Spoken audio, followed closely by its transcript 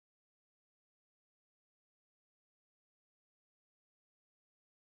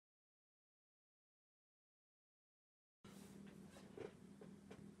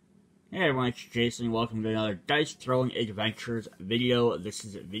Hey everyone, it's Jason. Welcome to another Dice Throwing Adventures video. This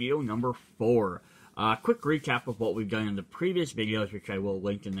is video number 4. Quick recap of what we've done in the previous videos, which I will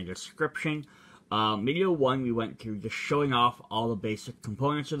link in the description. Video 1, we went through just showing off all the basic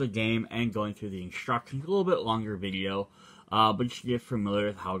components of the game and going through the instructions. A little bit longer video, but just to get familiar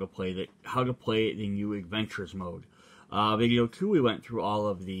with how to play the new Adventures mode. Video 2, we went through all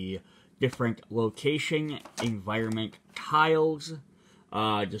of the different location, environment tiles.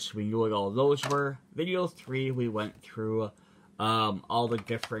 Just so we knew what all those were. Video 3, we went through all the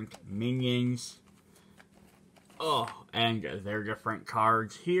different minions. And their different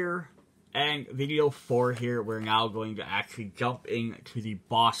cards here. And video 4 here, we're now going to actually jump into the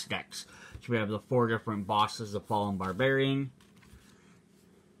boss decks. So we have the 4 different bosses: the Fallen Barbarian,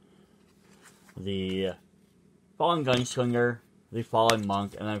 the Fallen Gunslinger, the Fallen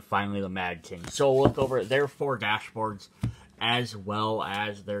Monk, and then finally the Mad King. So we'll look over their 4 dashboards, as well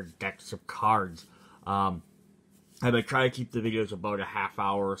as their decks of cards. I'm gonna try to keep the videos about a half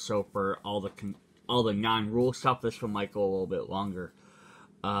hour or so for all the non-rule stuff. This one might go a little bit longer.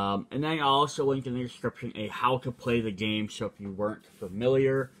 And then I'll also link in the description a how to play the game. So if you weren't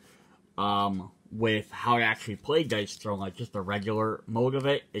familiar with how to actually play Dice Throwing, like just the regular mode of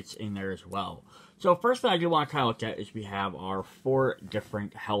it, it's in there as well. So first thing I do want to kind of look at is we have our 4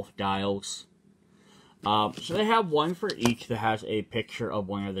 different health dials. So they have one for each that has a picture of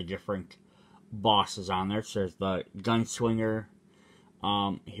one of the different bosses on there. So there's the Gunslinger,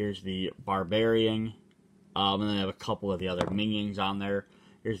 here's the Barbarian, and then they have a couple of the other minions on there.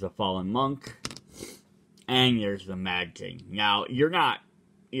 Here's the Fallen Monk, and there's the Mad King. Now, you're not,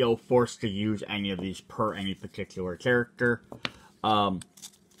 forced to use any of these per any particular character. They're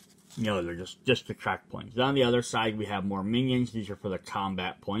just to track points. Then on the other side, we have more minions. These are for the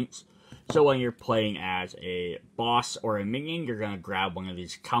combat points. So when you're playing as a boss or a minion, you're going to grab one of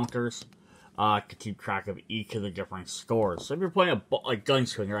these counters to keep track of each of the different scores. So if you're playing a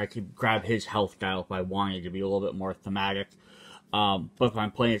Gunslinger, I could grab his health dial if I wanted to be a little bit more thematic. But if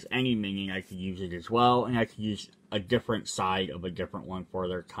I'm playing as any minion, I could use it as well. And I could use a different side of a different one for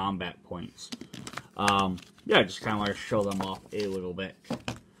their combat points. Just kind of want to show them off a little bit.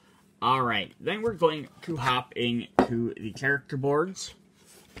 Alright, then we're going to hop into the character boards.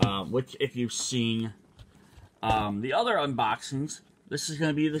 Which, if you've seen the other unboxings, this is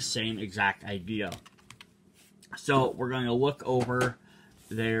going to be the same exact idea. So we're going to look over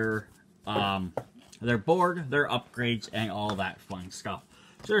their board, their upgrades, and all that fun stuff.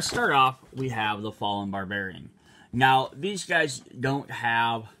 So to start off, we have the Fallen Barbarian. Now, these guys don't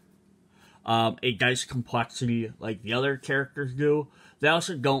have a dice complexity like the other characters do. They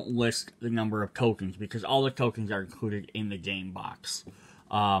also don't list the number of tokens, because all the tokens are included in the game box.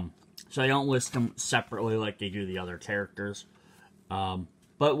 So I don't list them separately like they do the other characters.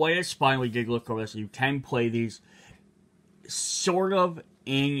 But what is fun, we did look over this, you can play these sort of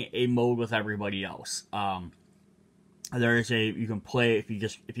in a mode with everybody else. You can play, if you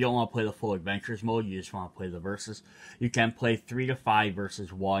don't want to play the full adventures mode, you just want to play the versus, you can play 3 to 5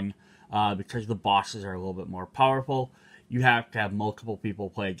 versus 1, because the bosses are a little bit more powerful. You have to have multiple people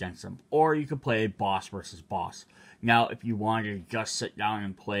play against them. Or you could play boss versus boss. Now, if you wanted to just sit down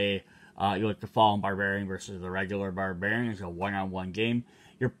and play like the Fallen Barbarian versus the regular Barbarian as a one-on-one game,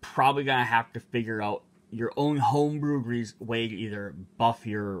 you're probably going to have to figure out your own homebrew way to either buff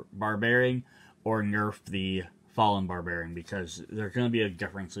your Barbarian or nerf the Fallen Barbarian, because there's going to be a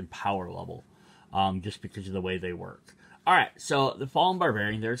difference in power level just because of the way they work. Alright, so the Fallen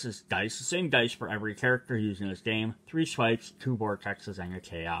Barbarian, there's this dice, the same dice for every character used in this game. 3 swipes, 2 vortexes, and a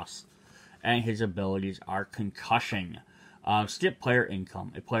chaos. And his abilities are Concussion. Skip player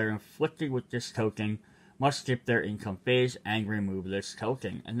income. A player inflicted with this token must skip their income phase and remove this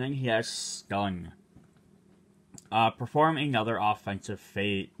token. And then he has Stun. Perform another offensive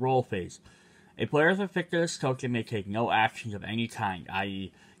roll phase. A player with afflicted this token may take no actions of any kind,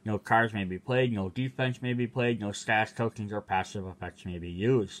 i.e., no cards may be played, no defense may be played, no stash tokens or passive effects may be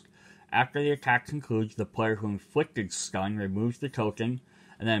used. After the attack concludes, the player who inflicted Stun removes the token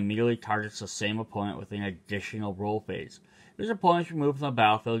and then immediately targets the same opponent with an additional roll phase. If this opponent is removed from the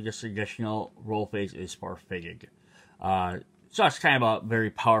battlefield, this additional roll phase is forfeited. So that's kind of a very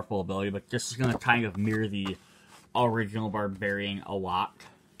powerful ability, but this is going to kind of mirror the original Barbarian a lot.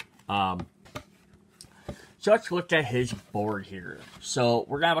 So let's look at his board here. So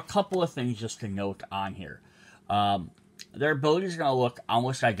we're going to have a couple of things just to note on here. Their abilities are going to look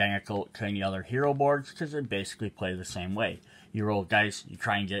almost identical to any other hero boards, because they basically play the same way. You roll dice, you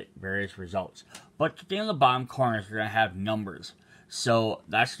try and get various results. But in the bottom corners, you're going to have numbers. So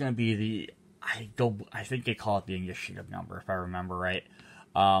that's going to be the, I think they call it the initiative number, if I remember right.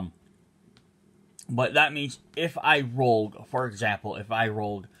 But that means if I rolled, for example, if I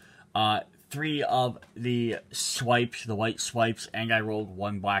rolled 3 of the swipes, the white swipes, and I rolled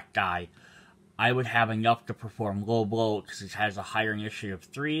 1 black die, I would have enough to perform low blow because it has a higher initiative of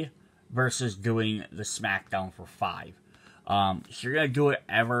 3 versus doing the smackdown for 5. So you're going to do it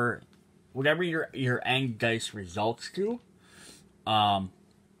whatever your end dice results to,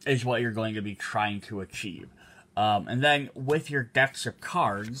 is what you're going to be trying to achieve. And then with your decks of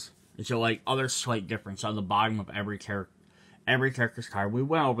cards, so like other slight difference on the bottom of every character's card. We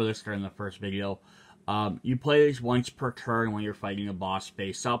went over this during the first video. You play these once per turn when you're fighting a boss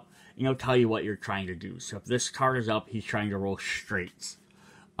face up, and it'll tell you what you're trying to do. So if this card is up, he's trying to roll straights.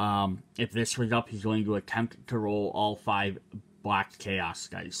 If this was up, he's going to attempt to roll all 5 black chaos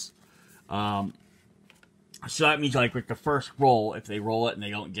dice. So that means, like, with the first roll, if they roll it and they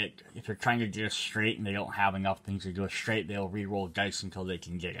don't get, if they're trying to do a straight and they don't have enough things to do a straight, they'll re-roll dice until they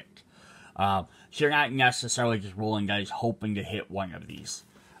can get it. So you're not necessarily just rolling dice hoping to hit one of these.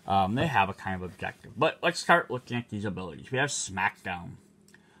 They have a kind of objective. But let's start looking at these abilities. We have Smackdown.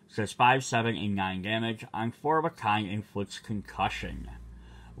 So it's 5, 7, and 9 damage. On 4 of a kind, inflicts concussion.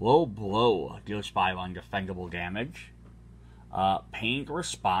 Low Blow deals 5 undefendable damage. Pained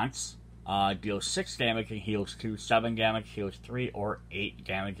Response deals 6 damage and heals 2, 7 damage, heals 3, or 8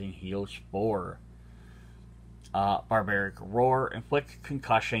 damage and heals 4. Barbaric Roar, inflict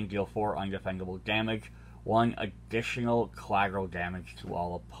concussion, deal 4 undefendable damage, 1 additional collateral damage to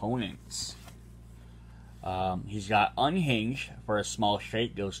all opponents. He's got Unhinged for a small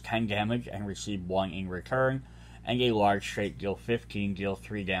straight, deals 10 damage and receive 1 in return, and a large straight, deal 15, deal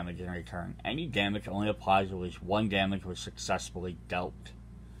 3 damage in return. Any damage only applies to at least 1 damage was successfully dealt.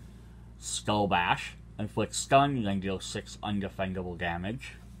 Skull Bash, inflict stun, then deal 6 undefendable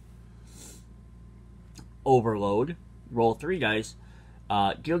damage. Overload, roll 3 dice,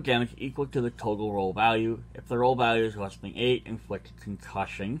 deal damage equal to the total roll value. If the roll value is less than 8, inflict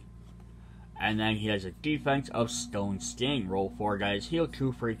concussion. And then he has a defense of Stone Sting. Roll 4 dice, heal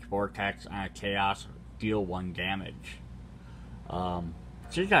 2 for each vortex on a chaos, deal 1 damage. So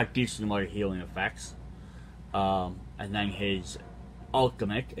he's got a decent amount of healing effects. And then his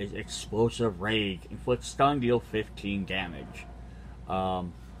ultimate is Explosive Rage. Inflict stun, deal 15 damage.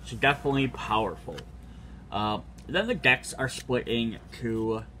 So definitely powerful. Then the decks are split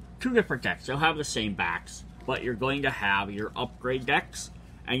into 2 different decks. They'll have the same backs, but you're going to have your upgrade decks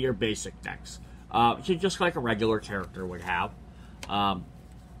and your basic decks. So just like a regular character would have.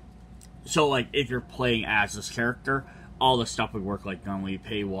 So like if you're playing as this character, all the stuff would work like normally. You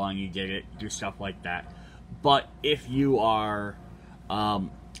pay 1, you get it, do stuff like that. But if you are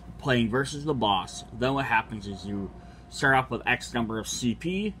playing versus the boss, then what happens is you start off with X number of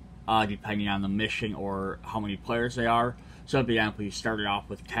CP, depending on the mission or how many players they are. So, for example, you started off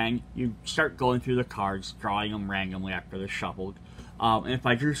with 10. You start going through the cards, drawing them randomly after they're shuffled. And if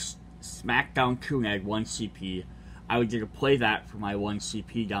I drew Smackdown 2 and I had 1 CP, I would get to play that for my 1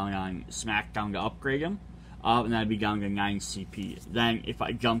 CP down on Smackdown to upgrade him. And I'd be down to 9 CP. Then, if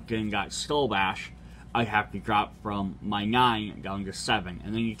I jumped in and got Skull Bash, I'd have to drop from my 9 down to 7.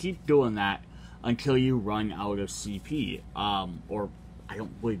 And then you keep doing that until you run out of CP. Or I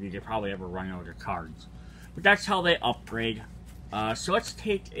don't believe you could probably ever run out of cards. But that's how they upgrade. So let's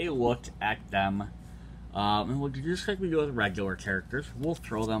take a look at them. And we'll do just like we do with regular characters. We'll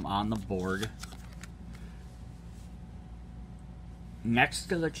throw them on the board next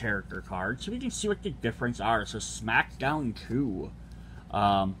to the character card so we can see what the difference are. So Smackdown 2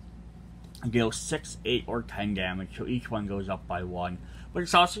 deals 6, 8, or 10 damage. So each one goes up by 1. But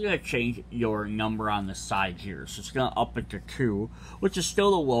it's also going to change your number on the side here. So it's going to up it to 2, which is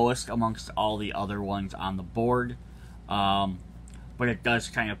still the lowest amongst all the other ones on the board. But it does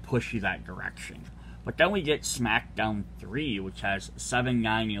kind of push you that direction. But then we get Smackdown 3, which has 7,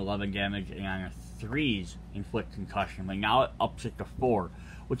 9, and 11 damage, and on a 3s inflict concussion. But now it ups it to 4,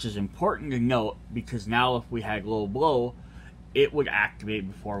 which is important to note because now if we had Low Blow, it would activate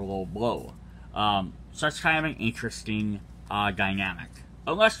before Low Blow. So that's kind of an interesting dynamic.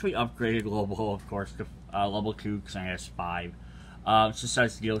 Unless we upgraded Low Blow, of course, to level 2, because I has 5. So it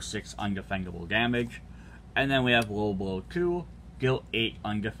says deal 6 undefendable damage. And then we have Low Blow 2, deal 8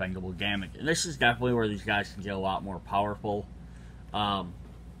 undefendable damage. And this is definitely where these guys can get a lot more powerful.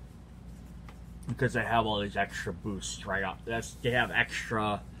 Because they have all these extra boosts right up. They have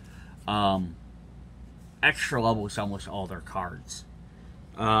extra levels on almost all their cards.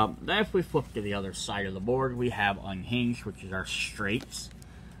 Then if we flip to the other side of the board, we have Unhinged, which is our straights.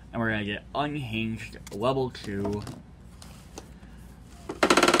 And we're going to get Unhinged level 2.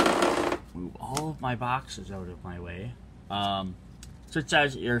 Move all of my boxes out of my way. So it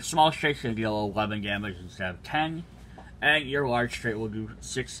says your small straight's going to deal 11 damage instead of 10, and your large straight will do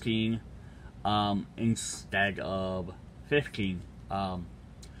 16 instead of 15.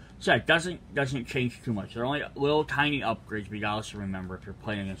 So it doesn't change too much. They're only little tiny upgrades, but you gotta also remember if you're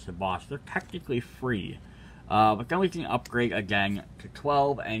playing against the boss, they're technically free. But then we can upgrade again to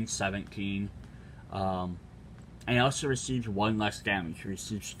 12 and 17. And it also receives 1 less damage. It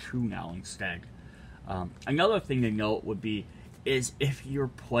receives 2 now instead. Another thing to note would be is if you're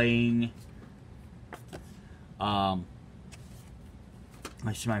playing let's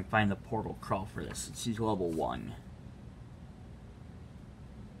see if I can find the portal crawl for this. It's level 1.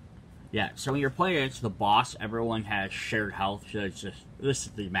 Yeah, so when you're playing against the boss, everyone has shared health, so it's just, this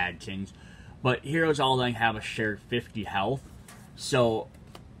is the Mad Kings. But heroes all then have a shared 50 health. So,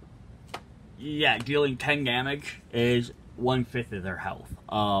 yeah, dealing 10 damage is 1/5 of their health.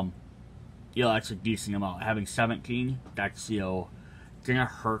 You know, that's a decent amount. Having 17, that's, you know, gonna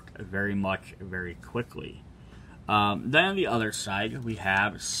hurt very much, very quickly. Then on the other side, we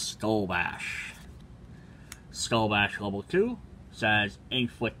have Skull Bash. Skull Bash level 2. Says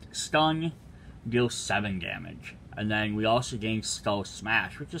inflict stun, deal 7 damage. And then we also gain Skull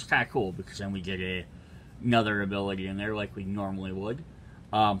Smash, which is kind of cool because then we get another ability in there like we normally would.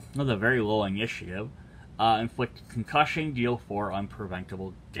 With a very low initiative. Inflict concussion, deal 4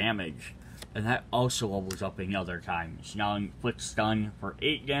 unpreventable damage. And that also levels up another time. So now inflict stun for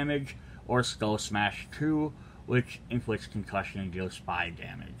 8 damage, or Skull Smash 2, which inflicts concussion and deals 5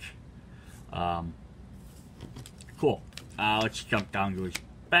 damage. Cool. Let's jump down to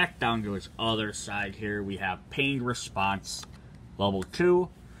back down to his other side here. We have Pain Response, level 2,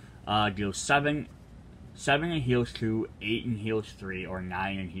 deals 7 and heals 2, 8 and heals 3, or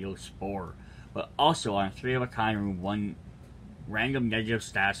 9 and heals 4. But also on a 3 of a kind, remove 1 random negative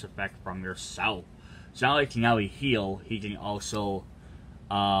status effect from yourself. So not only can now heal, he can also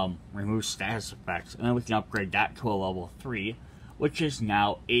remove status effects. And then we can upgrade that to a level 3, which is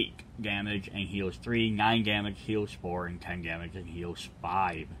now 8 damage and heals 3, 9 damage, heals 4, and 10 damage and heals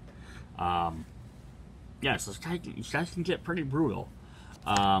 5. Yeah, so these guys can get pretty brutal.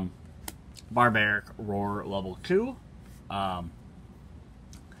 Barbaric Roar level 2.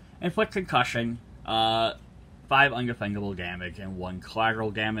 Inflict concussion, 5 undefendable damage and 1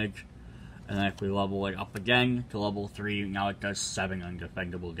 collateral damage. And then if we level it up again to level 3, now it does 7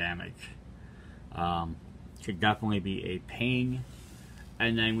 undefendable damage. Should definitely be a pain.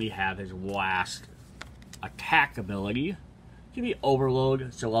 And then we have his last attack ability. Can be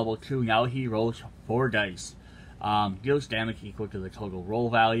Overload, so level 2, now he rolls 4 dice. Deals damage equal to the total roll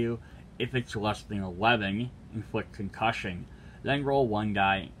value. If it's less than 11, inflict concussion. Then roll 1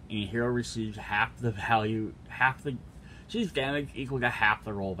 die, and a hero receives half the value, receives damage equal to half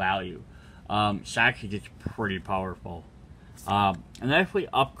the roll value. So actually gets pretty powerful. And then if we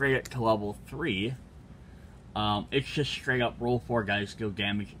upgrade it to level 3, it's just straight up roll 4 dice, deal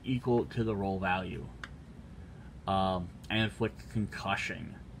damage equal to the roll value. And inflict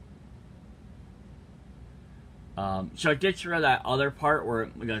concussion. So it gets rid of that other part where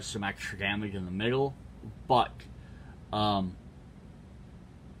it does some extra damage in the middle, but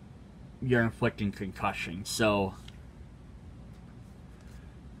you're inflicting concussion. So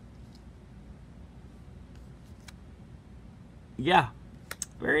yeah,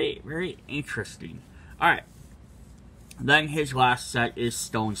 very, very interesting. Alright. Then his last set is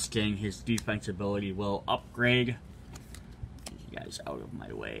Stone Skin. His defense ability will upgrade. Get you guys out of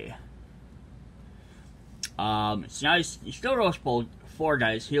my way. So now he still rolls 4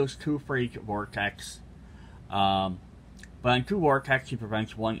 dice. Heals 2 for each vortex. But on 2 vortex, he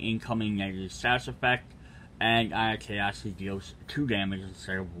prevents 1 incoming negative status effect. And on a chaos, he deals 2 damage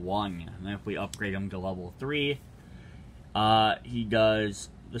instead of 1. And then if we upgrade him to level 3, he does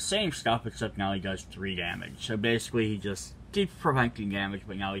the same stuff, except now he does 3 damage. So basically, he just keeps preventing damage,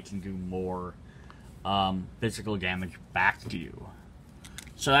 but now he can do more physical damage back to you.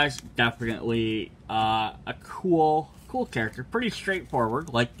 So that's definitely a cool character. Pretty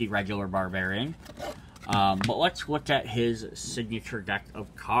straightforward, like the regular Barbarian. But let's look at his signature deck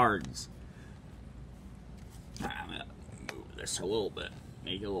of cards. I'm going to move this a little bit,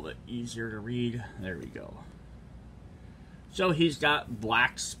 make it a little bit easier to read. There we go. So he's got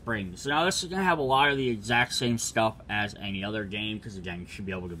Black Spring. So now this is going to have a lot of the exact same stuff as any other game, because again, it should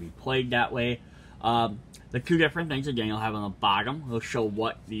be able to be played that way. The 2 different things, again, you'll have on the bottom. It'll show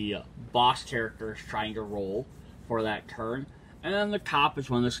what the boss character is trying to roll for that turn. And then the top is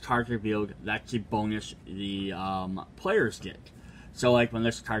when this card's revealed, that's the bonus the players get. So like when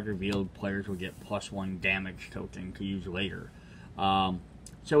this card's revealed, players will get +1 damage token to use later.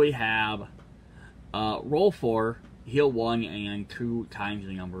 So we have roll 4, heal 1 and 2 times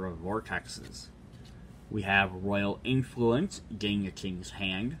the number of vortexes. We have Royal Influence, gain the King's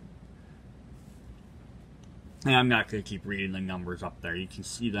Hand. And I'm not going to keep reading the numbers up there. You can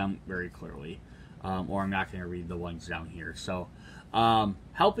see them very clearly. Or I'm not going to read the ones down here. So,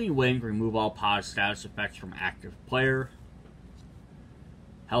 Helping Wind, remove all positive status effects from active player.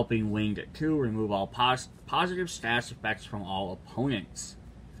 Helping Wind 2, remove all positive status effects from all opponents.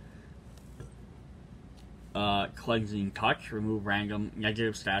 Cleansing Touch, remove random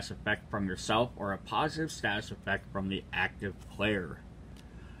negative status effect from yourself or a positive status effect from the active player.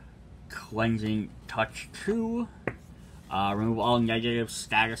 Cleansing Touch 2, remove all negative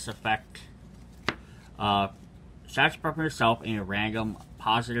status effect status from yourself and a random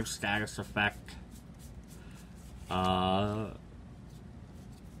positive status effect from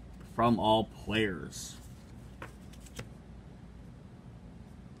all players.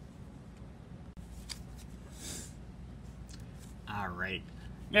 Alright.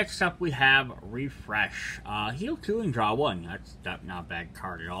 Next up we have Refresh. Heal 2 and draw 1. That's not a bad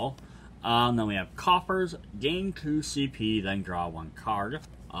card at all. Then we have Coffers. Gain 2 CP, then draw 1 card.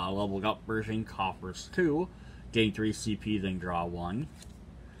 Leveled up version, Coffers 2. Gain 3 CP, then draw 1.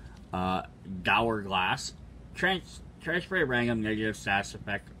 Hourglass. Transfer a random negative status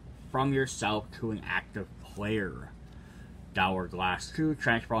effect from yourself to an active player. Hourglass 2.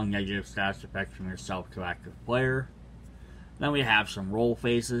 Transfer all negative status effects from yourself to active player. Then we have some roll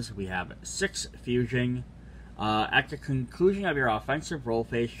phases. We have 6 Fusion. At the conclusion of your offensive roll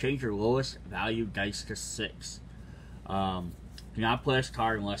phase, change your lowest value dice to 6. Do not play this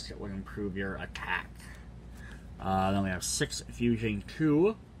card unless it would improve your attack. Then we have 6 Fusion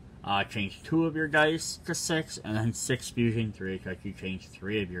 2. Change 2 of your dice to 6. And then 6 Fusion 3, because you change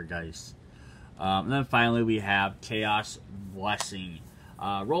 3 of your dice. And then finally we have Chaos Blessing.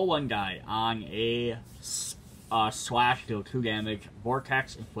 Roll 1 die. On a slash, deal 2 damage.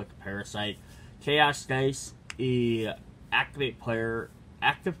 Vortex, inflict Parasite. Chaos dice. Active player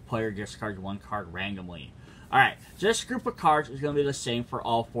discards 1 card randomly. Alright, so this group of cards is going to be the same for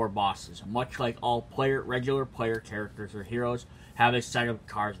all 4 bosses. Much like all regular player characters or heroes have a set of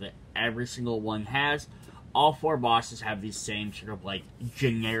cards that every single one has, all 4 bosses have these same sort of like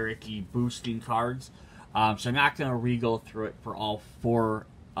generic-y boosting cards. So I'm not going to re-go through it for all 4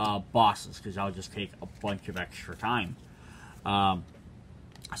 bosses, because that'll just take a bunch of extra time.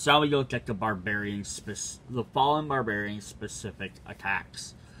 So we go get the Fallen Barbarian specific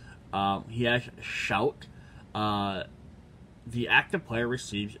attacks. He has Shout. The active player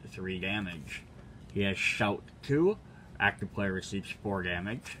receives 3 damage. He has Shout 2. Active player receives 4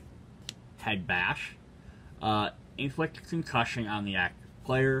 damage. Head Bash. Inflict concussion on the active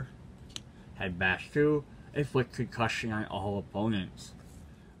player. Head Bash 2. Inflict concussion on all opponents.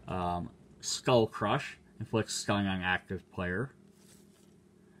 Skull Crush. Inflicts stun on active player.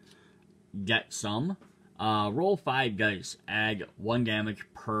 Get Some. Roll 5 dice. Add 1 damage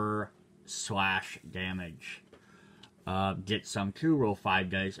per slash damage. Get Some 2. Roll 5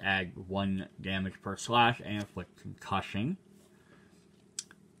 dice. Add 1 damage per slash and inflict concussion.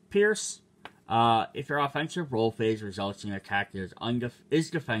 Pierce. If your offensive roll phase results in an attack that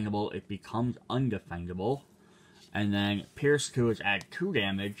is defendable, it becomes undefendable. And then Pierce 2 is add 2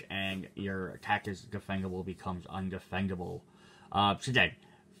 damage, and your attack is defendable becomes undefendable. So again,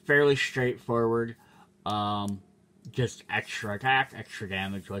 fairly straightforward. Just extra attack, extra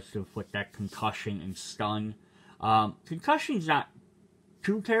damage. Let's inflict that concussion and stun. Concussion's not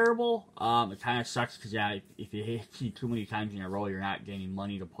too terrible. It kind of sucks because, yeah, if you hit you too many times in a row, you're not getting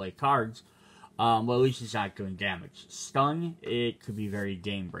money to play cards. Well, at least it's not doing damage. Stun, it could be very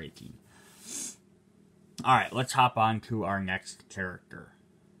game-breaking. Alright, let's hop on to our next character.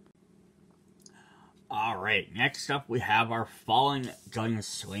 Alright, next up we have our Fallen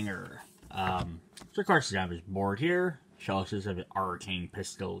Gunslinger. So of course you have his board here. Shows us of arcane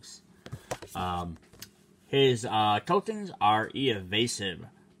pistols. His tokens are evasive,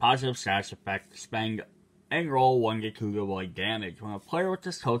 positive status effect, spend and roll 1 to 2 to avoid damage. When a player with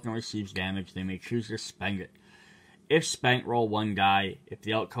this token receives damage, they may choose to spend it. If spent, roll 1 die. If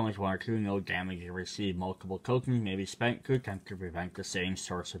the outcome is 1 or 2, no damage is received. Multiple tokens may be spent to attempt to prevent the same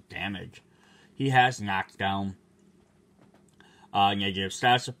source of damage. He has Knockdown, negative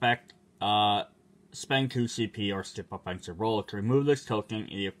status effect, spend 2 CP or skip offensive roll. To remove this token,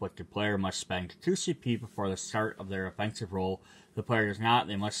 the afflicted player must spend 2 CP before the start of their offensive roll. If the player does not,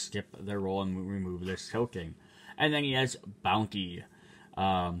 they must skip their roll and remove this token. And then he has Bounty.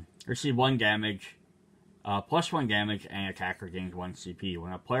 Receive 1 damage, plus 1 damage, and attacker gains 1 CP.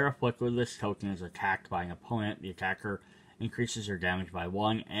 When a player afflicted with this token is attacked by an opponent, the attacker increases your damage by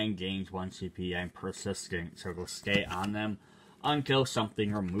 1, and gains 1 CP and persistent. So it'll stay on them until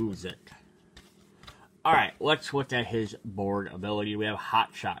something removes it. Alright, let's look at his board ability. We have Hot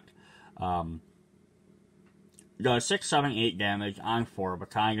Shot. Does 6, 7, 8 damage on 4, but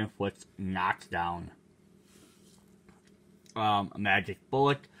kind of inflicts knockdown. Magic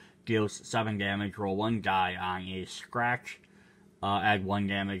Bullet deals 7 damage, roll 1 die on a scratch, add 1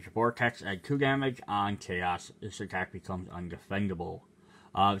 damage. Vortex, add 2 damage on Chaos. This attack becomes undefendable.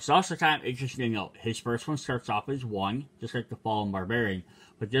 It's also kind of interesting to note, his first one starts off as 1, just like the Fallen Barbarian,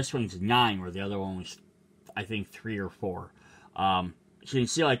 but this one's 9, where the other one was, I think, 3 or 4. So you can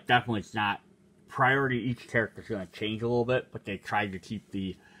see, like, definitely it's not priority. Each character is going to change a little bit, but they tried to keep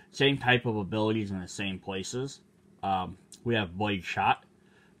the same type of abilities in the same places. We have Void Shot,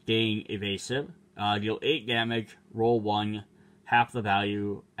 gain evasive, deal 8 damage, roll 1, half the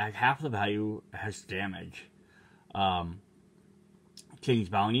value, at half the value has damage. King's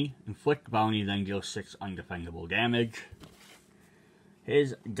Bounty, inflict bounty, then deal 6 undefendable damage.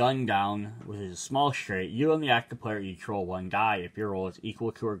 His Gun Down, with his small straight, you and the active player each roll 1 die. If your roll is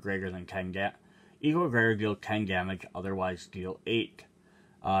equal to or greater than 10 equal or greater, deal 10 damage, otherwise deal 8.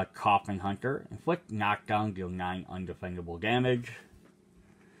 Coffin Hunter, inflict knockdown, deal 9 undefendable damage.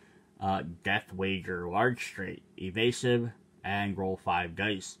 Death Wager, large straight, evasive, and roll 5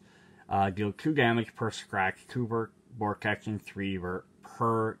 dice. Deal 2 damage per scratch, 2 vortex, and 3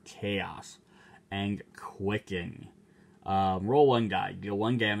 per chaos. And Quicken. Roll 1 die, deal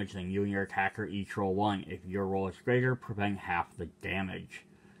 1 damage, then you and your attacker each roll 1. If your roll is greater, prevent half the damage.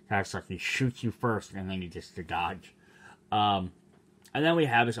 That's like he shoots you first, and then he gets to dodge. And then we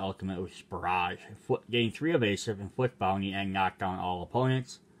have his ultimate, which is Barrage. Gain 3 evasive, inflict bounty, and knock down all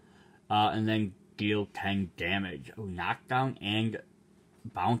opponents. And then deal 10 damage. Oh, knockdown and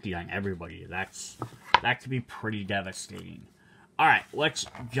bounty on everybody. That could be pretty devastating. Alright, let's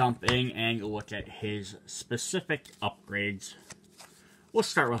jump in and look at his specific upgrades. We'll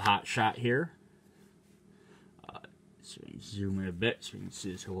start with Hot Shot here. So we can zoom in a bit so we can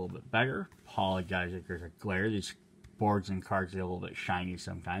see this a little bit better. Apologize if there's a glare. These boards and cards get a little bit shiny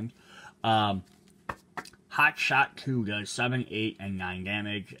sometimes. Hot Shot 2 does 7, 8, and 9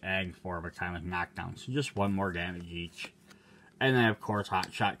 damage, and 4 of a time with knockdown. So just 1 more damage each. And then, of course,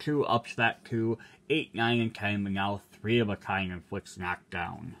 Hot Shot 2 ups that to 8, 9, and 10, but now 3 of a kind inflicts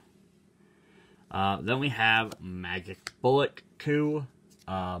knockdown. Then we have Magic Bullet 2.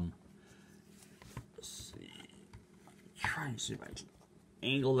 Let's see. Try and see if I can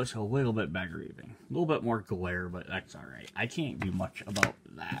angle this a little bit better even. A little bit more glare, but that's alright. I can't do much about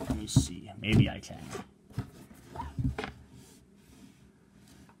that. Let me see. Maybe I can.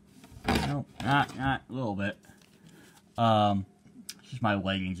 Nope, not a little bit. Just my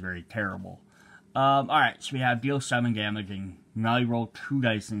lighting's very terrible. Alright, so we have deal 7 damage, and now you roll 2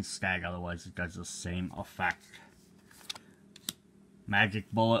 dice instead, otherwise it does the same effect.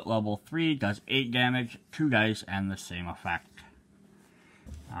 Magic Bullet level 3 does 8 damage, 2 dice, and the same effect.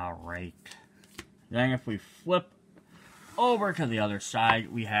 Alright. Then if we flip over to the other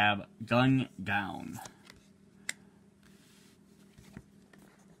side, we have Gun Down.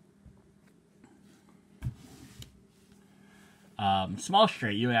 Small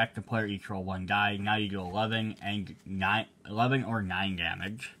straight, you active player each roll 1 die. Now you do 11 or 9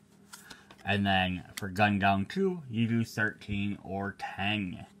 damage. And then for Gun Down 2, you do 13 or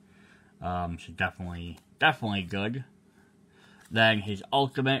 10. So definitely good. Then his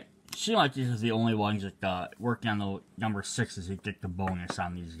ultimate, seems like these are the only ones that working on the number 6s that get the bonus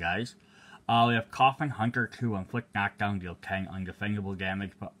on these guys. We have Coffin Hunter 2, inflict knockdown, deal 10 undefendable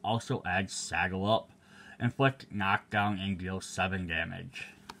damage, but also adds Saddle Up. Inflict knockdown and deal 7 damage.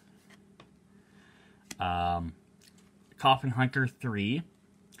 Coffin Hunter 3.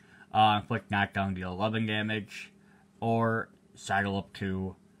 Inflict knockdown, deal 11 damage. Or Saddle Up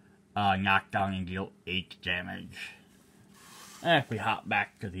 2. Knockdown and deal 8 damage. And if we hop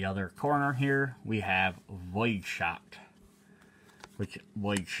back to the other corner here, we have Void Shot. Which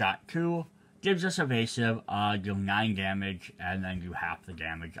Void Shot 2 gives us evasive, deal 9 damage, and then do half the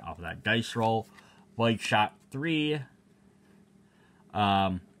damage off of that dice roll. Void Shot 3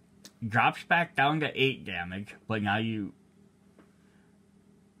 drops back down to 8 damage, but now you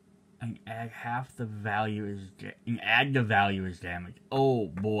and add half the value add the value as damage. Oh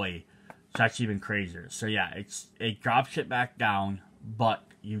boy, so that's even crazier. So yeah, it drops it back down, but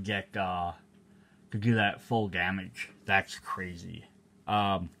you get to do that full damage. That's crazy.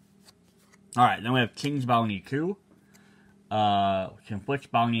 All right, then we have King's Bounty 2. Which inflicts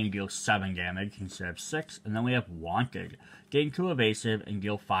bounty and deals 7 damage instead of 6. And then we have Wanted. Gain 2 evasive and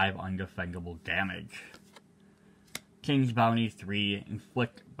deal 5 undefendable damage. King's Bounty 3,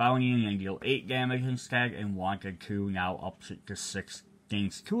 inflict bounty and then deal 8 damage instead, and Wanted 2 now ups it to 6,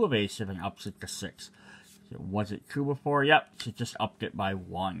 gains 2 evasive and ups it to 6. So was it 2 before? Yep, so just upped it by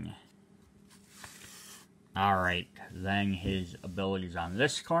 1. Alright, then his abilities on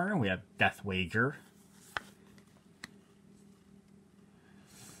this corner, we have Death Wager,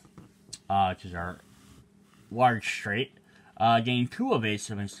 which is our large straight. Gain 2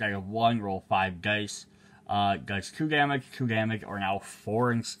 evasive instead of 1, roll 5 dice. Does 2 damage, or now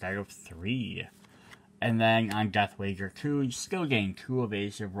 4 instead of 3. And then on Death Wager 2, you still gain 2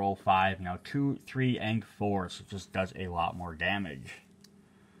 evasive, roll 5, now 2, 3, and 4, so it just does a lot more damage.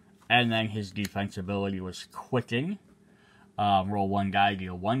 And then his defense ability was Quicken. Roll 1 die,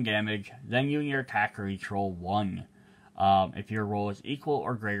 deal 1 damage, then you and your attacker each roll 1. If your roll is equal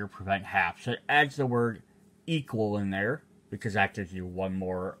or greater, prevent half. So it adds the word equal in there, because that gives you one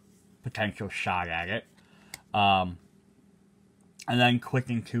more potential shot at it. And then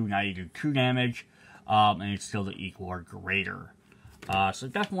Quicken 2, now you do 2 damage, and it's still the equal or greater. So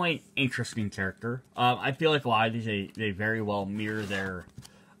definitely interesting character. I feel like a lot of these, they very well mirror their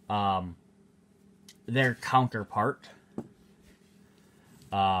counterpart,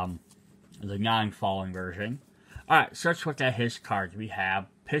 the non-fallen version. Alright, so let's look at his cards. We have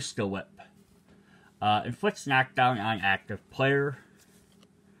Pistol Whip. Inflicts knockdown on active player.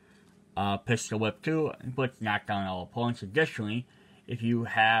 Pistol Whip 2 inflicts knockdown on all opponents. Additionally, if you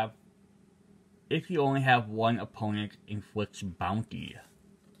only have one opponent, inflicts bounty.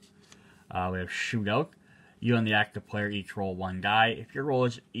 We have Shootout. You and the active player each roll 1 die. If your roll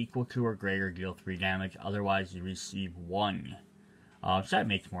is equal to or greater, deal 3 damage. Otherwise, you receive 1. So that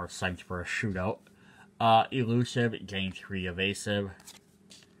makes more sense for a Shootout. Elusive, gain 3 evasive.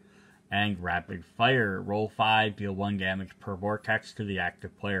 And Rapid Fire. Roll 5, deal 1 damage per vortex to the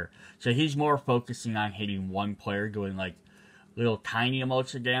active player. So he's more focusing on hitting one player, doing like little tiny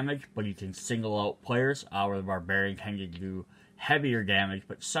amounts of damage, but he can single out players, where the Barbarian tended to do heavier damage,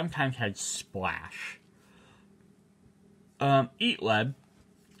 but sometimes had splash. Eat Lead.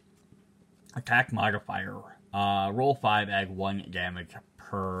 Attack modifier. Roll 5, add 1 damage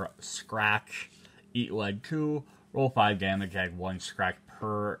per scratch. Eat Lead 2. Roll 5 damage, add 1 scratch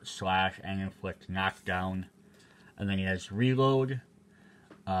per slash, and inflict knockdown. And then he has Reload.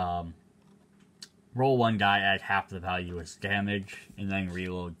 Roll 1 die, add half the value as damage. And then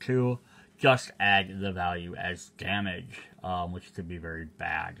Reload 2. Just add the value as damage, which could be very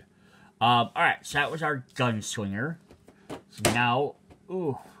bad. Alright, so that was our Gunslinger. So now,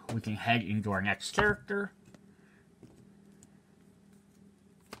 we can head into our next character,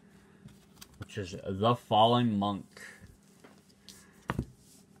 which is the Fallen Monk.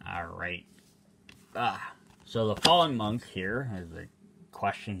 Alright. So the Fallen Monk here has the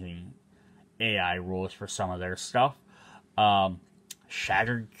questioning AI rules for some of their stuff.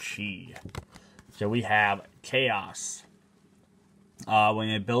 Shattered Chi. So we have Chaos. When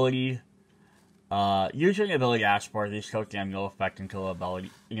an ability... usually an ability asks for these tokens have no effect until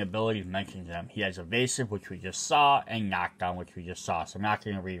an ability mentions them. He has Evasive, which we just saw, and Knockdown, which we just saw. So I'm not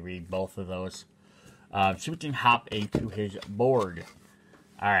going to reread both of those. So we can hop into his board.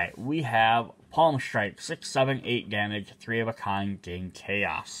 Alright, we have Palm Strike, 6, 7, 8 damage, 3 of a kind, gain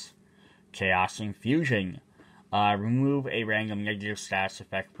Chaos. Chaos Infusion. Remove a random negative status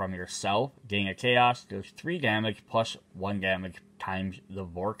effect from yourself. Gain a Chaos, deals 3 damage plus 1 damage times the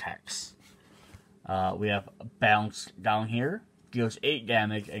Vortex. We have Bounce down here. Deals 8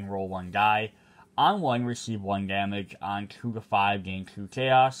 damage and roll 1 die. On 1, receive 1 damage. On 2 to 5, gain 2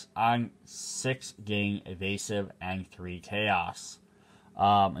 Chaos. On 6, gain Evasive and 3 Chaos.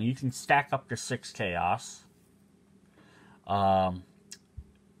 And you can stack up to 6 Chaos.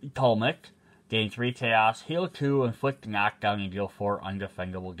 Tolmic. Gain 3 Chaos. Heal 2, inflict knockdown, and deal 4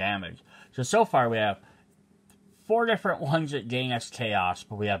 undefendable damage. So far we have 4 different ones that gain us Chaos,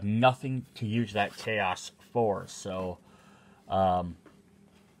 but we have nothing to use that Chaos for. So, alright,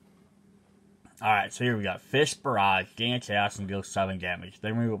 so here we got Fist Barrage, gain a Chaos and deal 7 damage.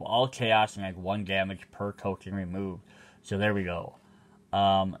 Then remove all Chaos and add 1 damage per token removed. So there we go.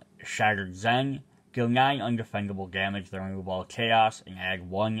 Shattered Zen, deal 9 undefendable damage, then remove all Chaos and add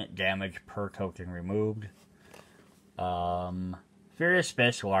 1 damage per token removed. Furious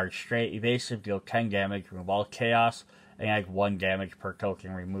Fist, large straight, evasive, deal 10 damage, remove all Chaos, and add 1 damage per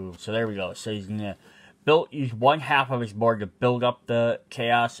token removed. So there we go. So he's going to use one half of his board to build up the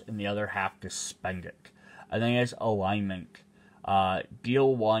Chaos, and the other half to spend it. And then he has Alignment.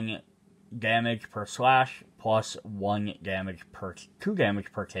 Deal 1 damage per slash, plus 2 damage per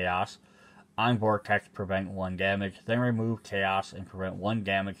Chaos. On Vortex, prevent 1 damage, then remove Chaos and prevent 1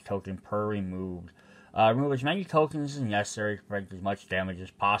 damage token per removed. Remove as many tokens as necessary to prevent as much damage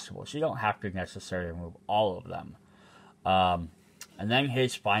as possible, so you don't have to necessarily remove all of them. And then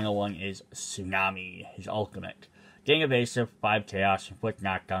his final one is Tsunami, his ultimate. Gain evasive, 5 chaos, inflict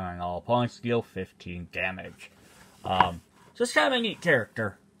knockdown on all opponents, deal 15 damage. So it's kind of a neat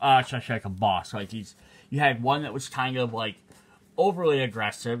character, especially like a boss. Like you had one that was kind of like overly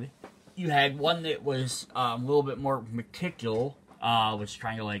aggressive. You had one that was a little bit more meticulous, was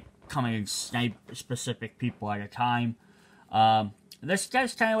trying to like come in and snipe specific people at a time. This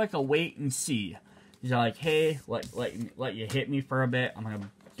guy's kind of like a wait and see. He's like, hey, let you hit me for a bit. I'm gonna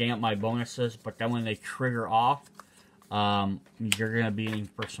gain up my bonuses, but then when they trigger off, you're gonna be in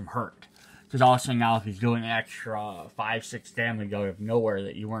for some hurt. Because all of a sudden now, if he's doing an extra 5-6 damage out of nowhere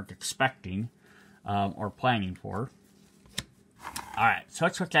that you weren't expecting or planning for. All right, so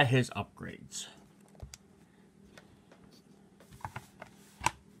let's look at his upgrades.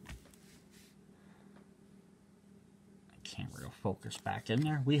 Camera will focus back in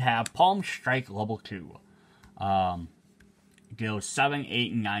there. We have Palm Strike level 2. Deals 7,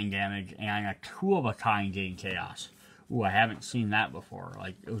 8, and 9 damage, and a 2 of a kind gain chaos. Ooh, I haven't seen that before.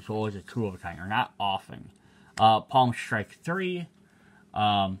 Like, it was always a 2 of a kind, or not often. Palm Strike 3.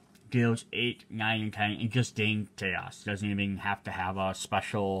 Deals 8, 9, and 10, and just gain chaos. Doesn't even have to have a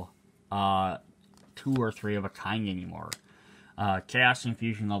special 2 or 3 of a kind anymore. Chaos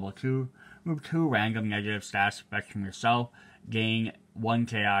Infusion level 2. Move 2 random negative stats effects from yourself. Gain 1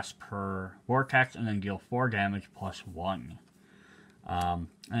 chaos per vortex, and then deal 4 damage plus 1. And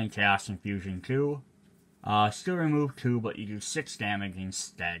then Chaos Infusion 2. Still remove 2, but you do 6 damage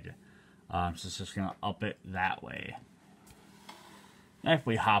instead. So it's just going to up it that way. And if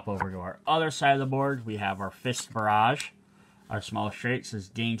we hop over to our other side of the board, we have our Fist Barrage. Our small straight says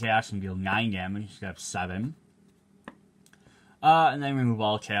gain chaos and deal 9 damage instead of 7. And then remove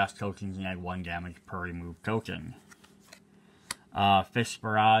all chaos tokens and add 1 damage per removed token. Fist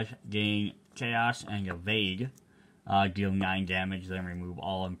Barrage, gain chaos and evade. Deal 9 damage, then remove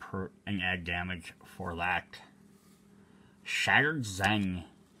all and add damage for that. Shattered Zen.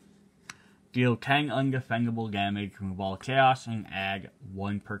 Deal 10 undefendable damage, remove all chaos, and add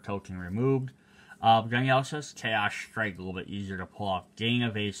 1 per token removed. But then he also says Chaos Strike, a little bit easier to pull off. Gain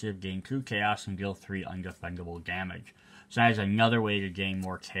evasive, gain 2 chaos, and deal 3 undefendable damage. So that is another way to gain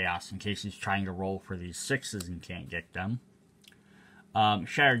more chaos in case he's trying to roll for these 6s and can't get them.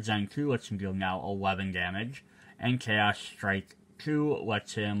 Shattered Zen 2 lets him deal now 11 damage. And Chaos Strike 2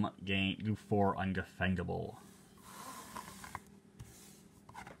 lets him do 4 undefendable.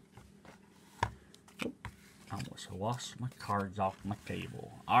 Almost lost my cards off my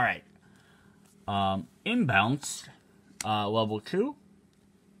table. Alright. Inbounce, level 2.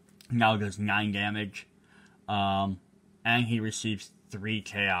 Now does 9 damage. And he receives 3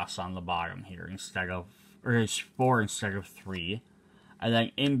 chaos on the bottom here instead of, or is 4 instead of 3. And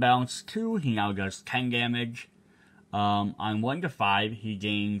then Inbounce 2, he now does 10 damage. On 1 to 5, he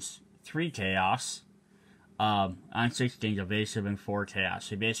gains 3 chaos. On 6, gains evasive and 4 chaos.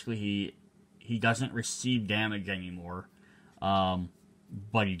 So basically, he doesn't receive damage anymore,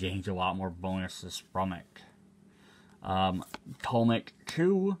 but he gains a lot more bonuses from it. Tolmic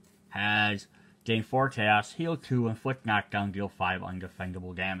 2 has gain 4 chaos, heal 2, inflict knockdown, deal 5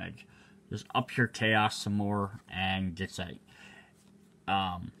 undefendable damage. Just up your chaos some more and gets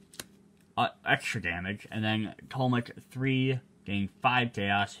extra damage. And then Tolmic 3, gain 5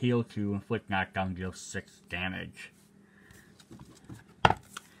 chaos, heal 2, inflict knockdown, deal 6 damage.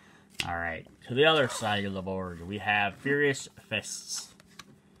 Alright, to the other side of the board, we have Furious Fists.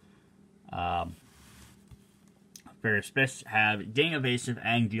 Furious Fists have gain evasive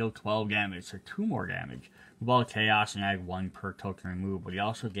and deal 12 damage, so 2 more damage. Move all chaos and add 1 per token removed, but he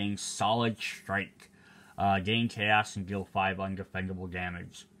also gains Solid Strike. Gain chaos and deal 5 undefendable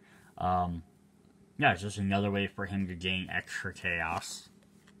damage. Yeah, it's just another way for him to gain extra chaos.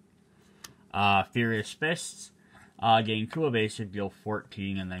 Furious Fists. Gain 2 evasive, deal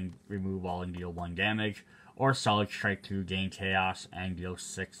 14, and then remove all and deal 1 damage. Or Solid Strike 2, gain chaos, and deal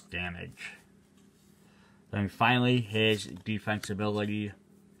 6 damage. Then finally, his defensibility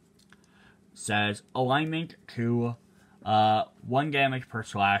says Alignment 2, 1 damage per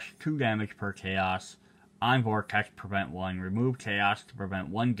slash, 2 damage per chaos. On Vortex, prevent 1. Remove chaos to prevent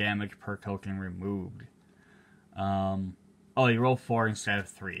 1 damage per token removed. Oh, you roll 4 instead of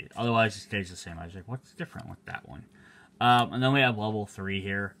 3. Otherwise, it stays the same. I was like, what's different with that one? And then we have level 3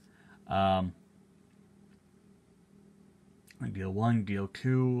 here. Deal 1, deal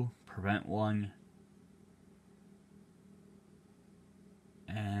 2, prevent 1.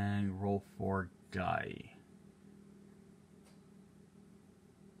 And roll 4 die.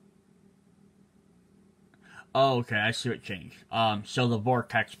 Oh, okay, I see what changed. So the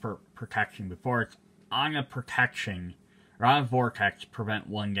vortex protection, before it's on a protection, or on a vortex, prevent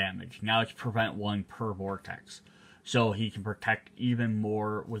 1 damage. Now it's prevent 1 per vortex. So he can protect even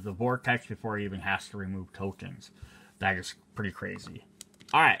more with the vortex before he even has to remove tokens. That is pretty crazy.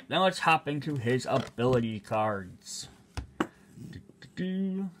 Alright, then let's hop into his ability cards.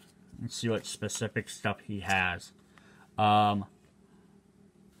 Let's see what specific stuff he has.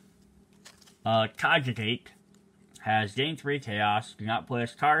 Cogitate has gain 3 chaos. Do not play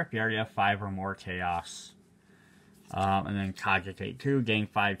this card if you already have 5 or more chaos. And then Cogitate 2, gain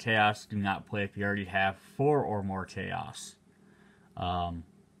 5 chaos. Do not play if you already have 4 or more chaos.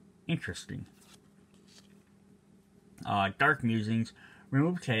 Interesting. Dark Musings,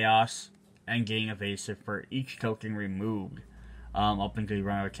 remove chaos and gain evasive for each token removed. Up until you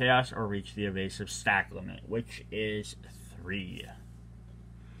run out of chaos or reach the evasive stack limit, which is 3.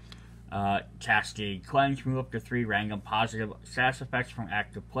 Cascade Cleanse, move up to 3 random positive status effects from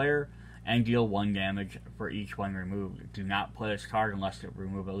active player and deal 1 damage for each one removed. Do not play this card unless it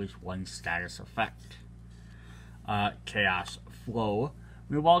removes at least 1 status effect. Chaos Flow,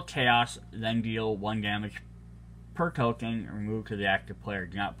 remove all chaos, then deal 1 damage per token removed to the active player.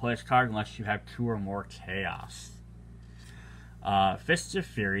 Do not play this card unless you have 2 or more chaos. Fists of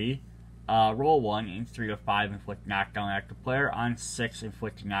Fury, roll 1 in 3 to 5, inflict knockdown on active player. On 6,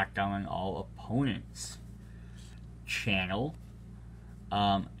 inflict knockdown on all opponents. Channel,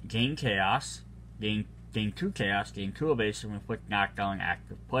 gain chaos, gain 2 chaos, gain 2 evasive, inflict knockdown on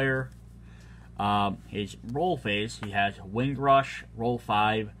active player. His roll phase, he has Wind Rush, roll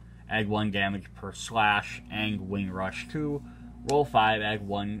 5, add 1 damage per slash, and Wind Rush 2, roll 5, add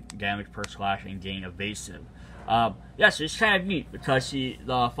 1 damage per slash, and gain evasive. Yes, it's kind of neat because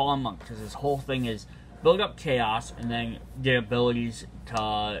the Fallen Monk, because his whole thing is build up chaos and then get abilities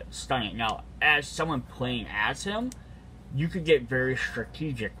to stun it. Now, as someone playing as him, you could get very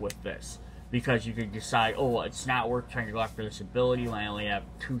strategic with this because you could decide, oh, well, it's not worth trying to go after this ability when I only have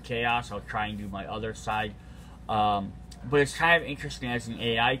 2 chaos. I'll try and do my other side. But it's kind of interesting as an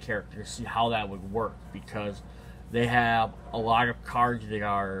AI character to see how that would work because they have a lot of cards that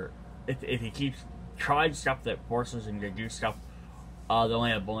are, if he keeps trying stuff that forces him to do stuff, they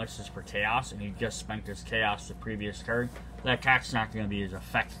only have bonuses for chaos, and he just spent his chaos the previous turn, that attack's not going to be as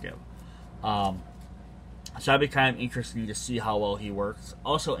effective. So that'd be kind of interesting to see how well he works.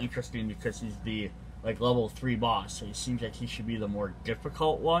 Also interesting because he's the level 3 boss, so it seems like he should be the more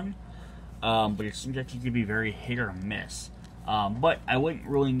difficult one. But it seems like he could be very hit or miss. But I wouldn't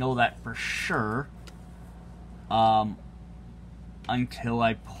really know that for sure until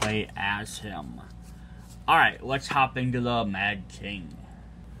I play as him. Alright, let's hop into the Mad King.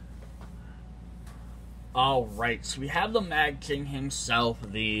 Alright, so we have the Mad King himself,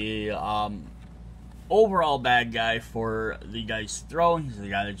 the overall bad guy for the Dice Throne. He's the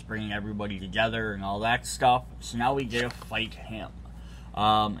guy that's bringing everybody together and all that stuff. So now we get to fight him.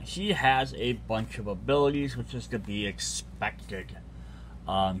 He has a bunch of abilities, which is to be expected.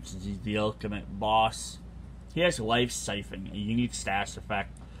 Since he's the ultimate boss. He has Life Siphon, a unique status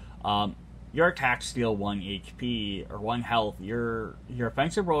effect. Your attacks deal 1 HP, or 1 health. Your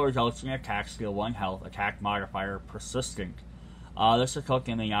offensive roll results in your attacks deal 1 health. Attack modifier, persistent. This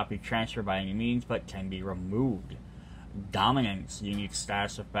token may not be transferred by any means, but can be removed. Dominance, unique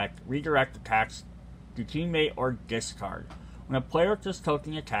status effect. Redirect attacks to teammate or discard. When a player with this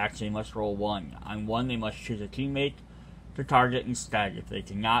token attacks, they must roll 1. On 1, they must choose a teammate to target instead. If they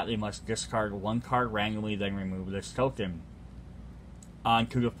cannot, they must discard 1 card randomly, then remove this token. On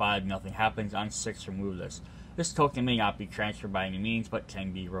 2 to 5, nothing happens. On 6, remove this. This token may not be transferred by any means, but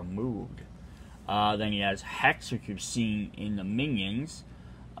can be removed. Then he has Hex, which you've seen in the minions.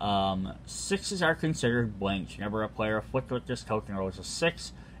 6s are considered blanks. Whenever a player afflicted with this token rolls a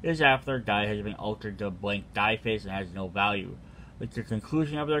 6, it is after their die has been altered to a blank die phase and has no value. At the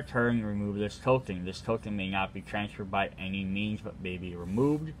conclusion of their turn, remove this token. This token may not be transferred by any means, but may be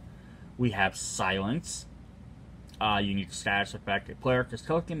removed. We have Silence. Unique status effect. A player with this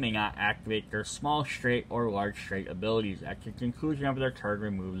token may not activate their small straight or large straight abilities. At the conclusion of their turn,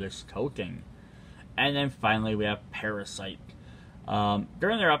 remove this token. And then finally we have Parasite.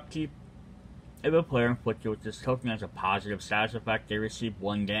 During their upkeep, if a player inflicted with this token has a positive status effect, they receive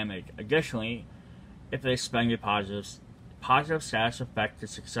 1 damage. Additionally, if they spend a positive status effect to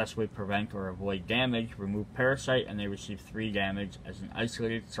successfully prevent or avoid damage, remove Parasite and they receive 3 damage as an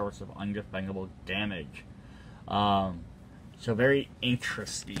isolated source of undefendable damage. So very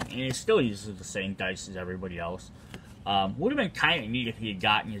interesting. And he still uses the same dice as everybody else. Would have been kind of neat if he had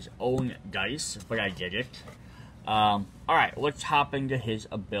gotten his own dice, but I get it. Alright, let's hop into his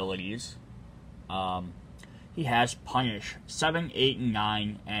abilities. he has Punish, 7, 8, and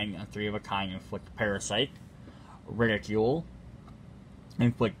 9, and a 3 of a kind, Inflict Parasite, Ridicule,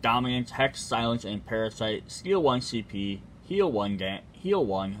 Inflict Dominance, Hex, Silence, and Parasite, Steal 1 CP, heal 1,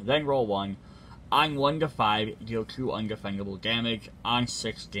 then roll 1. On 1 to 5, deal 2 undefendable damage. On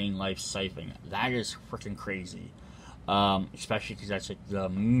 6, gain life siphon. That is freaking crazy. Especially because that's like the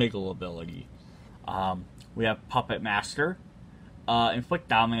Miggle ability. We have Puppet Master. Inflict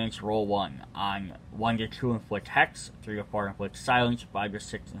Dominance, roll 1. On 1 to 2, inflict Hex. 3 to 4, inflict Silence. 5 to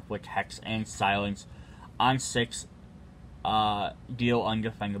 6, inflict Hex and Silence. On 6, deal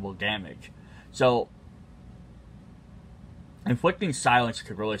undefendable damage. So, inflicting Silence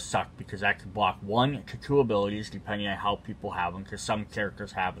could really suck because that could block 1 to 2 abilities depending on how people have them, because some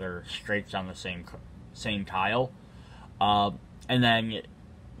characters have their straights on the same tile. And then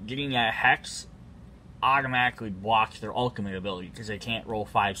getting that Hex automatically blocks their ultimate ability because they can't roll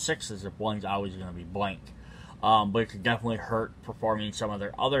 5 6s if one's always going to be blank. But it could definitely hurt performing some of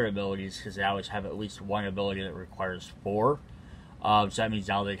their other abilities because they always have at least one ability that requires 4. So that means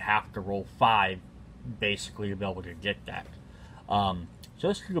now they'd have to roll 5 basically to be able to get that. So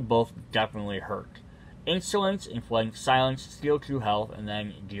this could both definitely hurt. Insolence, inflict Silence, steal 2 health, and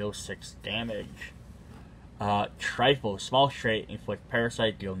then deal 6 damage. Trifle, small straight, inflict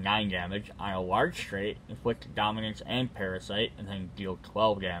Parasite, deal 9 damage. On a large straight, inflict Dominance and Parasite, and then deal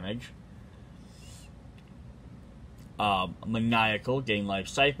 12 damage. Maniacal, gain life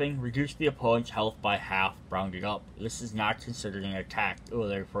siphon, reduce the opponent's health by half, rounded up. This is not considered an attack. Oh,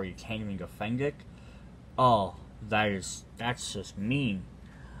 therefore you can't even defend it. Oh, that's just mean.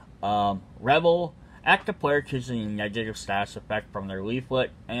 Rebel, active player choosing a negative status effect from their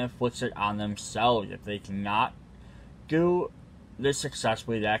leaflet and inflicts it on themselves. If they cannot do this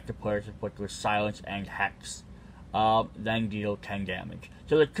successfully, the active player is inflicted with Silence and Hex. Then deal 10 damage.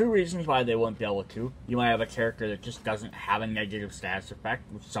 So the 2 reasons why they wouldn't be able to: you might have a character that just doesn't have a negative status effect,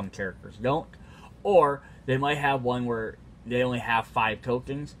 which some characters don't, or they might have one where they only have 5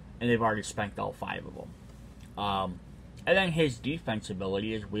 tokens and they've already spent all 5 of them. And then his defense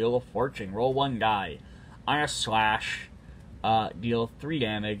ability is Wheel of Fortune. Roll 1 die. On a slash, deal 3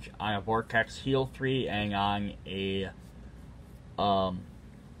 damage. On a vortex, heal 3. And on a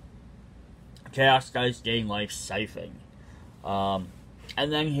Chaos Dice, gain life siphon. And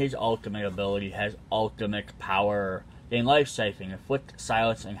then his ultimate ability has Ultimate Power. Gain life siphon. Inflict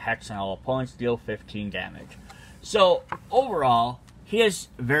Silence and Hex on all opponents. Deal 15 damage. So, overall, he is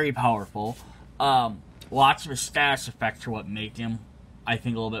very powerful. Lots of his status effects are what make him, I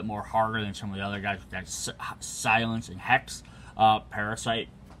think, a little bit more harder than some of the other guys with that Silence and Hex. Parasite,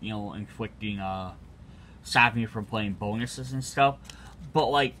 inflicting, stopping you from playing bonuses and stuff. But,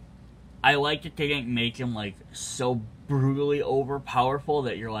 like, I like that they didn't make him, like, so brutally overpowerful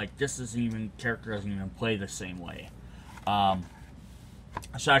that you're like, this character doesn't even play the same way. So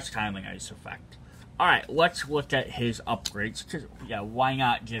that's kind of a nice effect. Alright, let's look at his upgrades, because, yeah, why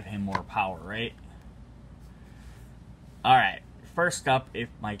not give him more power, right? Alright, first up, if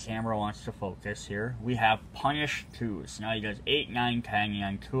my camera wants to focus here, we have Punish 2. So now he does 8, 9, 10,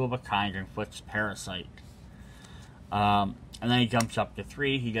 and 2 of a kind and inflicts Parasite. And then he jumps up to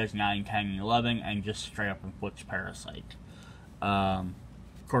 3, he does 9, 10, and 11, and just straight up inflicts Parasite. Of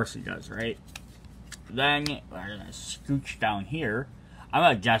course he does, right? Then, we're going to scooch down here. I'm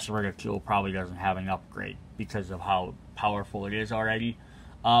going to guess Ridicule probably doesn't have an upgrade because of how powerful it is already.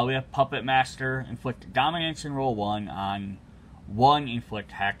 We have Puppet Master, inflict Dominance and roll 1. On 1,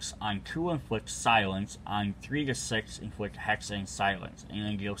 inflict Hex. On 2, inflict Silence. On 3 to 6, inflict Hex and Silence. And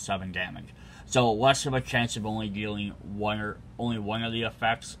then deal 7 damage. So less of a chance of only dealing only one of the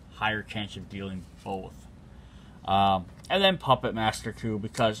effects, higher chance of dealing both. And then Puppet Master 2,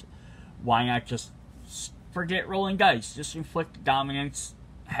 because why not just forget rolling dice? Just inflict Dominance,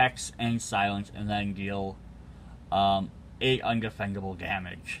 Hex, and Silence, and then deal 8 undefendable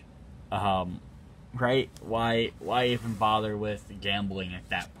damage. Right? Why even bother with gambling at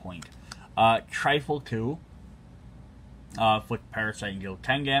that point? Trifle 2, inflict Parasite and deal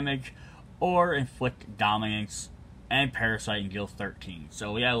 10 damage, or inflict Dominance and Parasite and deal 13.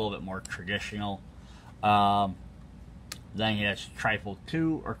 So yeah, a little bit more traditional. Then he has Trifle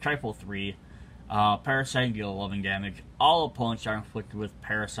 2, or Trifle 3, Parasite and deal 11 damage. All opponents are inflicted with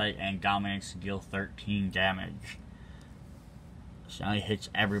Parasite and Dominance to deal 13 damage. So now he hits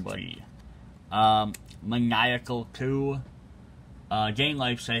everybody. Maniacal 2, gain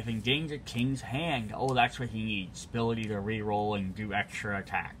life siphon, gains a King's Hand. Oh, that's what he needs. Ability to reroll and do extra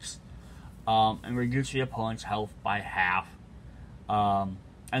attacks. And reduce the opponent's health by half. And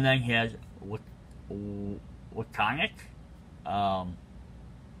then he has Laconic.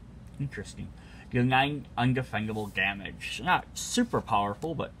 Interesting. deal 9 undefendable damage. So not super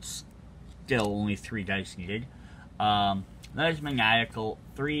powerful, but still only 3 dice needed. There's Maniacal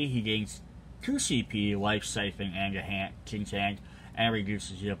 3. He gains 2 CP, Life Siphon, and a King's Hand, and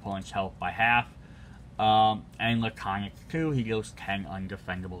reduces the opponent's health by half. And Laconic 2. He deals 10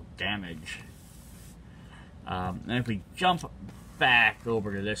 undefendable damage. And if we jump back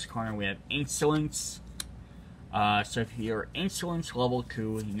over to this corner, we have Insolence. So if you're Insolence level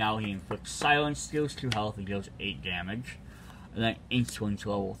 2, now he inflicts Silence, deals 2 health, and deals 8 damage. And then Insolence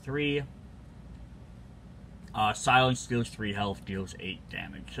level 3. Silence deals 3 health, deals 8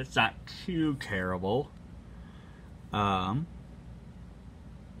 damage. So it's not too terrible. Oh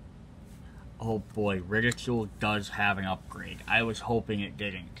boy, Ridicule does have an upgrade. I was hoping it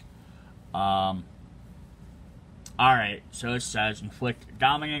didn't. Alright, so it says inflict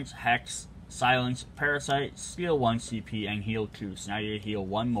Dominance, Hex, Silence, Parasite, steal 1 CP, and heal 2. So now you heal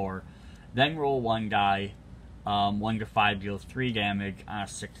 1 more. Then roll 1 die. 1 to 5 deals 3 damage on a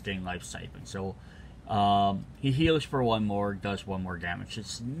 16 Life Siphon. So he heals for 1 more, does 1 more damage.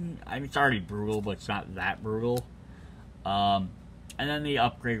 It's already brutal, but it's not that brutal. And then the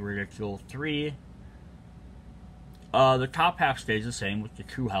upgrade Ridicule 3. The top half stays the same with the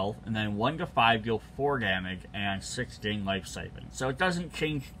 2 health, and then 1 to 5 deal 4 damage and 16 Life Siphon. So it doesn't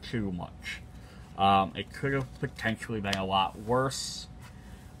change too much. It could have potentially been a lot worse.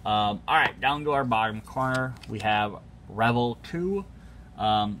 Alright, down to our bottom corner, we have Revel 2.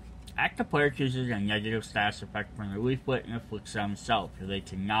 Active player chooses a negative status effect from the leaflet and inflicts it on himself. If they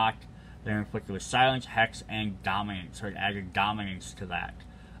cannot, they're inflicted with Silence, Hex, and Dominance. So it added Dominance to that.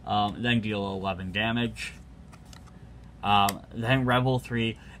 Then deal 11 damage. Then Revel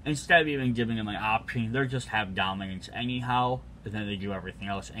 3, instead of even giving them an option, they just have Dominance anyhow, and then they do everything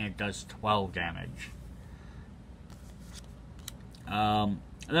else, and it does 12 damage. And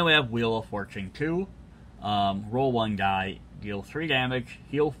then we have Wheel of Fortune 2. Roll 1 die, deal 3 damage,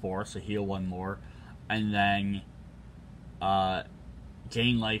 heal 4, so heal 1 more, and then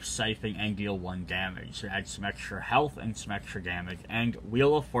gain Life Siphon and deal 1 damage. So add some extra health and some extra damage. And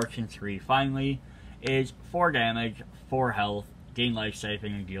Wheel of Fortune 3, finally, is 4 damage, 4 health, gain Life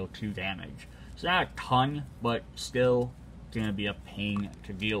Siphon, and deal 2 damage. So not a ton, but still gonna be a pain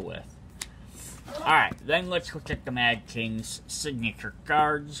to deal with. Alright, then let's look at the Mad King's signature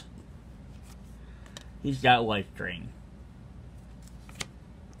cards. He's got Life Drain.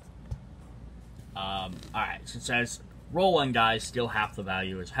 Alright, so it says, roll 1 die, steal half the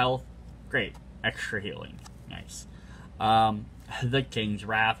value as health. Great. Extra healing. Nice. The King's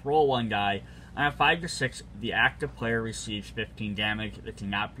Wrath. Roll 1 die. On a 5 to 6, the active player receives 15 damage that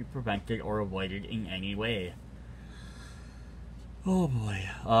cannot be prevented or avoided in any way. Oh boy.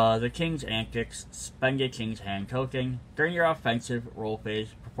 The King's Antics. Spend a King's Hand token. During your offensive roll phase,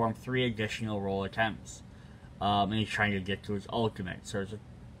 perform 3 additional roll attempts. And he's trying to get to his ultimate, so there's a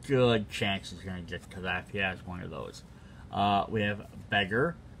good chance he's going to get to that if he has one of those. We have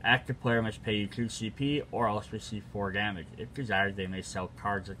Beggar. Active player must pay you 2 CP or else receive 4 damage. If desired, they may sell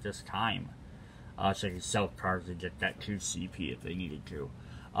cards at this time. So they can sell cards to get that 2 CP if they needed to.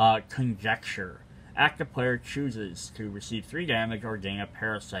 Conjecture. Active player chooses to receive 3 damage or gain a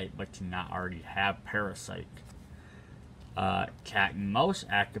Parasite, but to not already have Parasite. Cat and Mouse.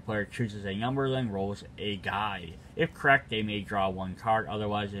 Active player chooses a number, then rolls a die. If correct, they may draw 1 card,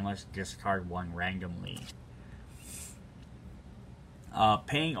 otherwise they must discard 1 randomly.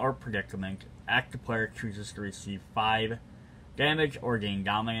 Pain or Predicament. Active player chooses to receive 5 damage or gain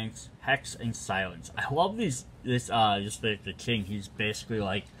Dominance, Hex, and Silence. I love just the King. He's basically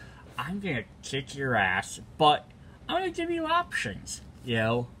like, I'm gonna kick your ass, but I'm gonna give you options. You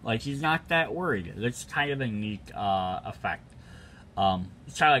know, like he's not that worried. That's kind of a neat effect. It's kind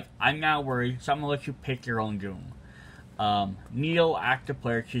of like, I'm not worried, so I'm gonna let you pick your own doom. Kneel. Active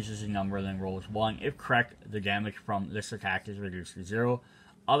player chooses a number, then rolls 1. If correct, the damage from this attack is reduced to 0.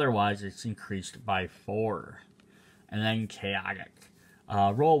 Otherwise, it's increased by 4. And then Chaotic.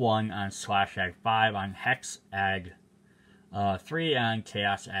 Roll 1 on Slash Ag 5, on Hex Ag 3, and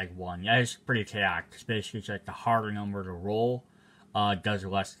Chaos Ag 1. Yeah, it's pretty chaotic. It's basically it's like the harder number to roll does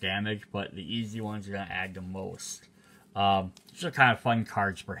less damage, but the easy ones are going to add the most. These are kind of fun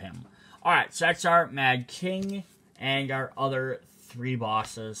cards for him. Alright, so that's our Mad King and our other 3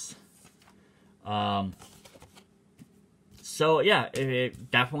 bosses. So yeah,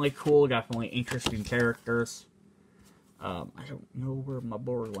 definitely cool, definitely interesting characters. I don't know where my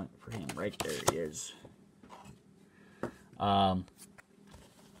board went for him. Right there he is.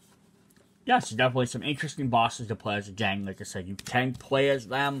 Yeah, so definitely some interesting bosses to play as a gang. Like I said, you can play as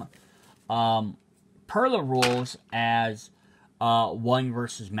them. Per the rules, as one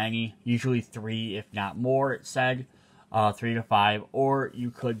versus many, usually 3 if not more, it said. 3 to 5, or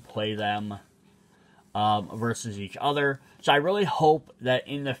you could play them versus each other. So I really hope that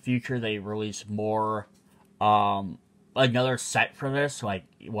in the future they release more, another set for this, like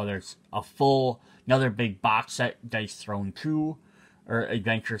whether it's another big box set, Dice Throne 2, or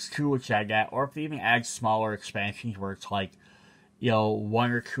Adventures 2, which I get, or if they even add smaller expansions where it's like,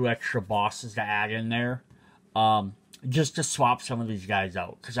 1 or 2 extra bosses to add in there, just to swap some of these guys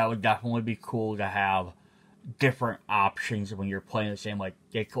out, because that would definitely be cool to have different options when you're playing the same. Like,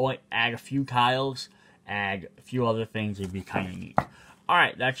 they could add a few tiles, add a few other things, it'd be kind of neat.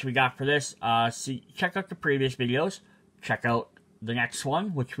 Alright, that's what we got for this. Check out the previous videos. Check out the next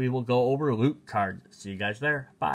one, which we will go over loot cards. See you guys there. Bye.